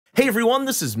Hey everyone,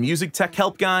 this is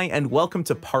MusicTechHelpGuy, and welcome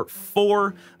to part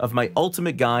 4 of my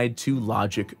ultimate guide to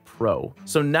Logic Pro.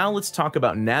 So now let's talk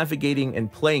about navigating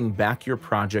and playing back your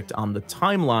project on the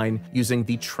timeline using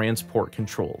the transport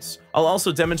controls. I'll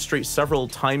also demonstrate several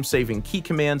time-saving key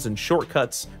commands and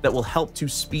shortcuts that will help to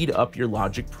speed up your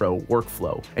Logic Pro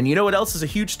workflow. And you know what else is a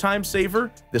huge time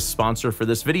saver? This sponsor for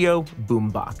this video,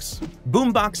 Boombox.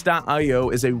 Boombox.io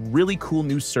is a really cool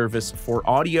new service for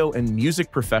audio and music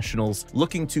professionals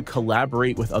looking to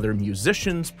collaborate with other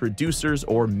musicians, producers,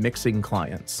 or mixing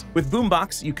clients. With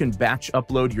Boombox, you can batch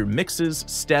upload your mixes,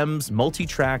 stems,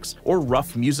 multi-tracks, or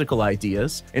rough musical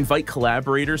ideas, invite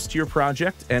collaborators to your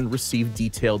project, and receive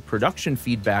detailed production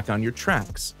feedback on your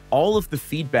tracks. All of the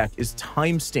feedback is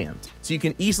time-stamped, so you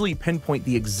can easily pinpoint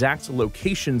the exact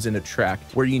locations in a track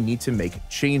where you need to make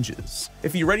changes.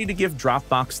 If you're ready to give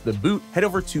Dropbox the boot, head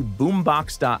over to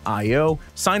boombox.io,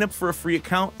 sign up for a free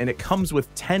account, and it comes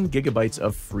with 10 gigabytes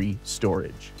of free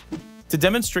storage. To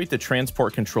demonstrate the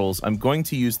transport controls, I'm going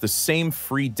to use the same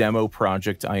free demo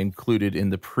project I included in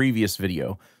the previous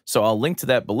video, so I'll link to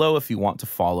that below if you want to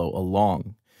follow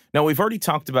along. Now, we've already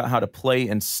talked about how to play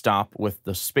and stop with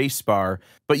the spacebar,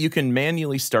 but you can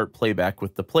manually start playback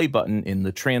with the play button in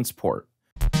the transport.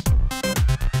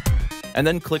 And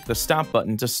then click the stop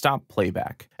button to stop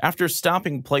playback. After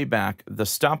stopping playback, the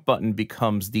stop button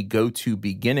becomes the go-to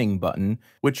beginning button,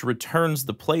 which returns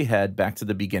the playhead back to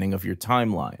the beginning of your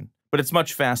timeline. But it's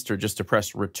much faster just to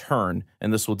press return,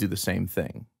 and this will do the same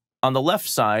thing. On the left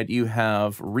side, you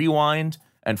have rewind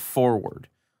and forward.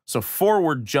 So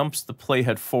forward jumps the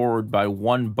playhead forward by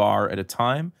 1 bar at a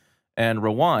time, and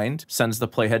rewind sends the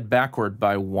playhead backward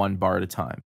by 1 bar at a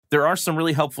time. There are some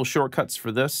really helpful shortcuts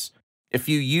for this. If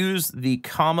you use the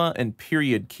comma and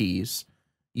period keys,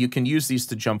 you can use these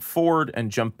to jump forward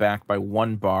and jump back by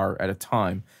 1 bar at a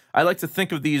time. I like to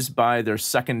think of these by their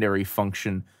secondary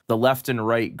function, the left and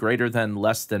right greater than,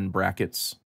 less than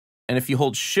brackets. And if you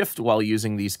hold shift while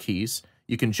using these keys,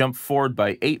 you can jump forward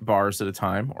by 8 bars at a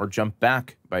time or jump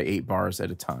back by 8 bars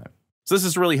at a time. So this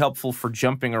is really helpful for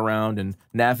jumping around and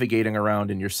navigating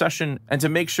around in your session and to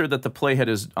make sure that the playhead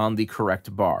is on the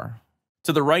correct bar.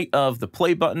 To the right of the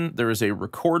play button, there is a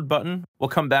record button. We'll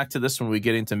come back to this when we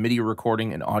get into MIDI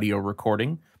recording and audio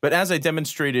recording. But as I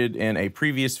demonstrated in a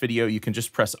previous video, you can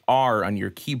just press R on your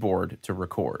keyboard to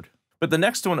record. But the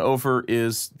next one over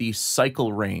is the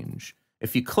cycle range.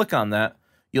 If you click on that,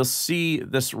 you'll see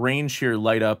this range here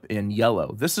light up in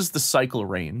yellow. This is the cycle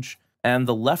range, and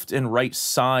the left and right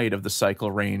side of the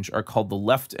cycle range are called the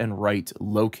left and right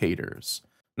locators.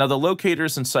 Now, the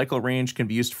locators and cycle range can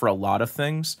be used for a lot of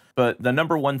things, but the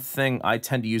number one thing I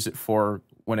tend to use it for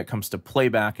when it comes to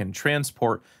playback and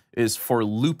transport is for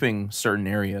looping certain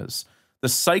areas. The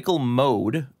cycle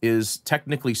mode is,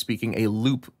 technically speaking, a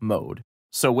loop mode.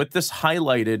 So with this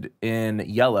highlighted in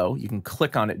yellow, you can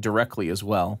click on it directly as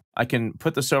well. I can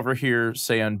put this over here,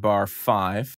 say on bar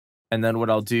 5, and then what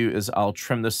I'll do is I'll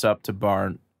trim this up to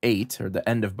bar 8, or the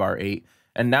end of bar 8,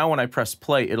 and now when I press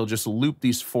play, it'll just loop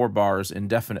these 4 bars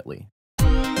indefinitely.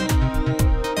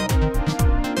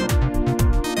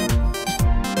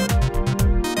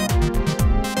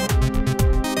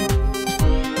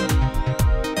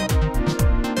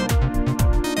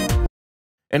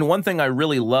 And one thing I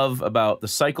really love about the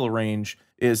cycle range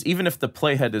is even if the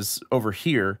playhead is over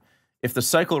here, if the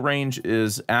cycle range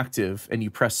is active and you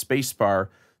press spacebar,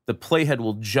 the playhead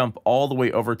will jump all the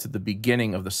way over to the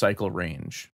beginning of the cycle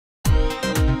range.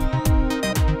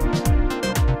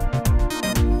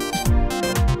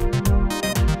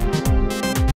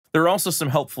 There are also some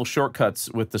helpful shortcuts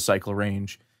with the cycle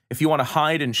range. If you want to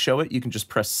hide and show it, you can just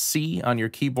press C on your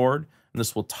keyboard, and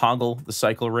this will toggle the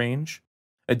cycle range.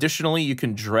 Additionally, you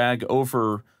can drag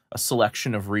over a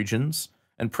selection of regions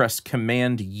and press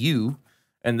Command U,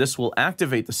 and this will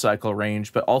activate the cycle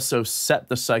range, but also set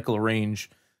the cycle range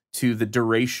to the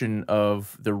duration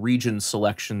of the region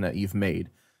selection that you've made.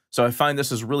 So I find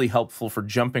this is really helpful for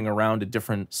jumping around to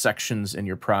different sections in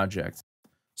your project.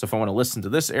 So if I want to listen to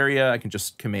this area, I can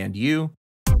just Command U.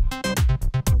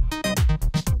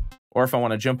 Or if I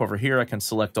want to jump over here, I can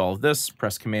select all of this,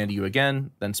 press Command U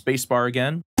again, then spacebar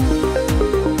again.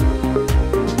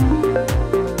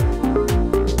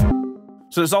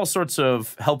 So there's all sorts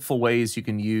of helpful ways you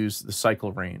can use the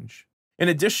cycle range. In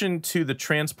addition to the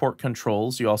transport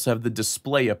controls, you also have the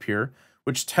display up here,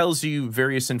 which tells you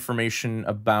various information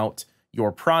about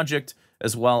your project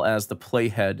as well as the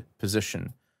playhead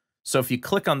position. So if you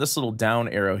click on this little down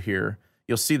arrow here,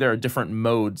 you'll see there are different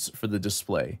modes for the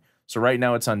display. So right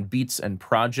now it's on beats and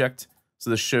project. So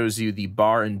this shows you the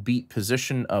bar and beat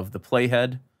position of the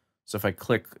playhead. So if I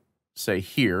click, say,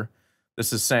 here,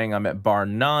 this is saying I'm at bar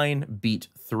 9, beat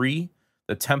 3.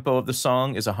 The tempo of the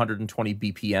song is 120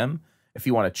 BPM. If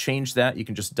you want to change that, you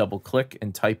can just double click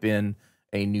and type in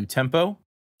a new tempo.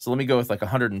 So let me go with like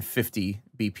 150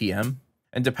 BPM.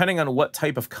 And depending on what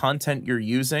type of content you're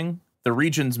using, the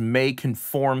regions may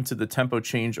conform to the tempo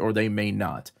change or they may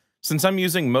not. Since I'm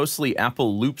using mostly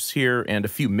Apple loops here and a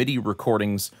few MIDI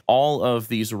recordings, all of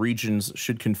these regions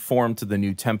should conform to the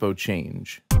new tempo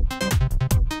change.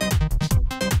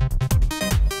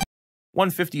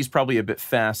 150 is probably a bit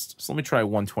fast, so let me try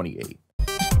 128.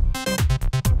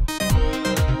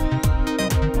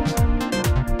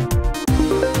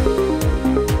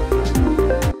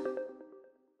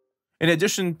 In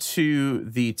addition to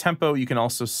the tempo, you can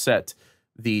also set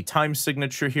the time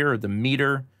signature here, or the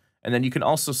meter, and then you can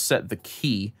also set the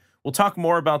key. We'll talk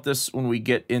more about this when we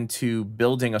get into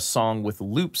building a song with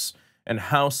loops and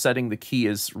how setting the key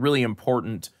is really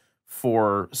important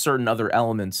for certain other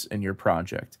elements in your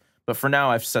project. But for now,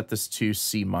 I've set this to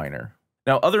C minor.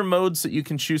 Now, other modes that you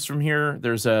can choose from here,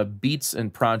 there's a beats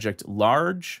and project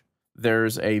large.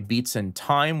 There's a beats and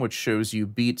time, which shows you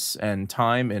beats and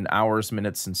time in hours,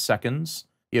 minutes, and seconds.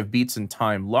 You have beats and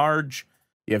time large.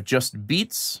 You have just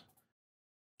beats,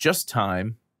 just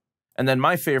time. And then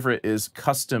my favorite is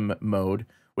custom mode,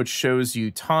 which shows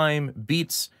you time,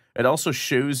 beats. It also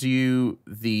shows you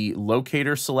the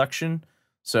locator selection.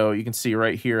 So you can see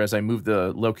right here, as I move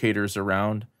the locators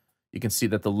around, you can see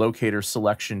that the locator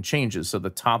selection changes. So the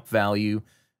top value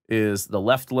is the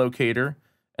left locator,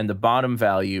 and the bottom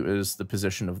value is the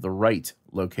position of the right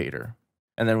locator.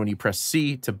 And then when you press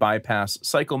C to bypass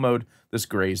cycle mode, this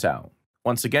grays out.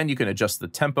 Once again, you can adjust the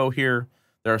tempo here.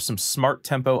 There are some smart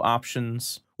tempo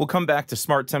options. We'll come back to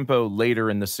smart tempo later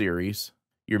in the series.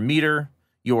 Your meter,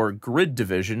 your grid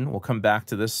division, we'll come back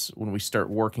to this when we start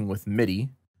working with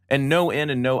MIDI. And no in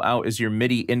and no out is your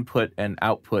MIDI input and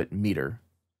output meter.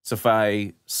 So if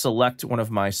I select one of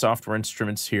my software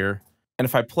instruments here, and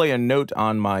if I play a note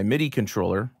on my MIDI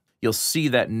controller, you'll see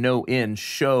that no in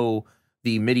show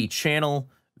the MIDI channel,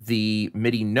 the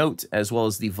MIDI note, as well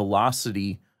as the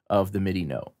velocity of the MIDI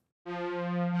note.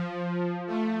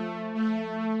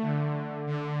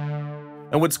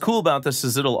 And what's cool about this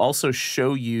is it'll also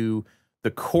show you the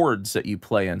chords that you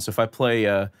play in. So if I play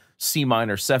a C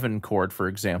minor 7 chord, for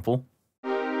example,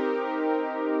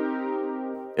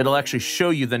 it'll actually show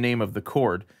you the name of the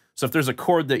chord. So if there's a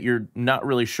chord that you're not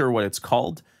really sure what it's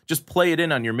called, just play it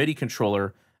in on your MIDI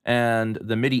controller and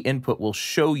the MIDI input will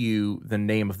show you the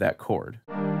name of that chord.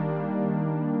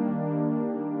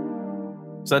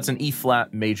 So that's an E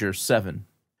flat major 7.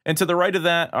 And to the right of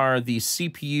that are the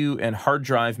CPU and hard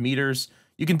drive meters.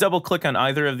 You can double click on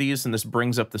either of these and this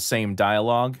brings up the same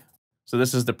dialog. So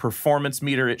this is the performance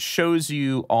meter. It shows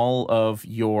you all of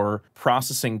your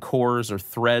processing cores or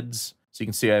threads. So you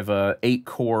can see I have a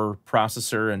 8-core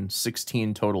processor and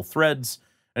 16 total threads.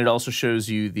 And it also shows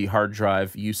you the hard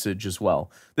drive usage as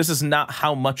well. This is not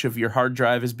how much of your hard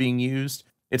drive is being used.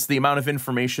 It's the amount of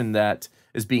information that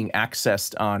is being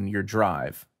accessed on your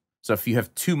drive. So if you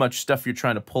have too much stuff you're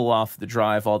trying to pull off the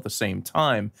drive all at the same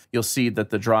time, you'll see that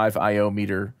the drive I/O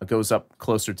meter goes up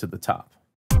closer to the top.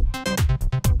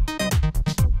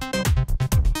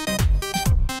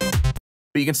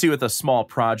 But you can see with a small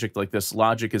project like this,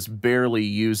 Logic is barely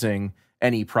using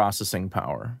any processing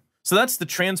power. So that's the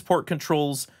transport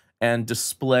controls and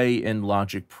display in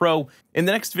Logic Pro. In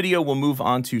the next video, we'll move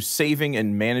on to saving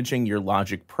and managing your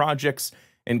Logic projects,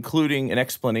 including an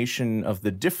explanation of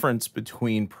the difference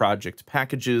between project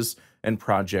packages and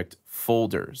project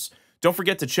folders. Don't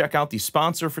forget to check out the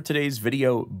sponsor for today's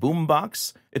video,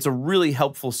 Boombox. It's a really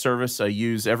helpful service I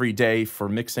use every day for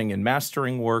mixing and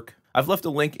mastering work. I've left a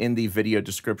link in the video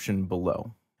description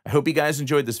below. I hope you guys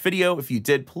enjoyed this video. If you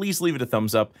did, please leave it a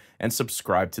thumbs up and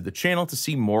subscribe to the channel to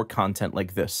see more content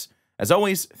like this. As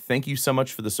always, thank you so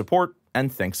much for the support,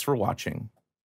 and thanks for watching.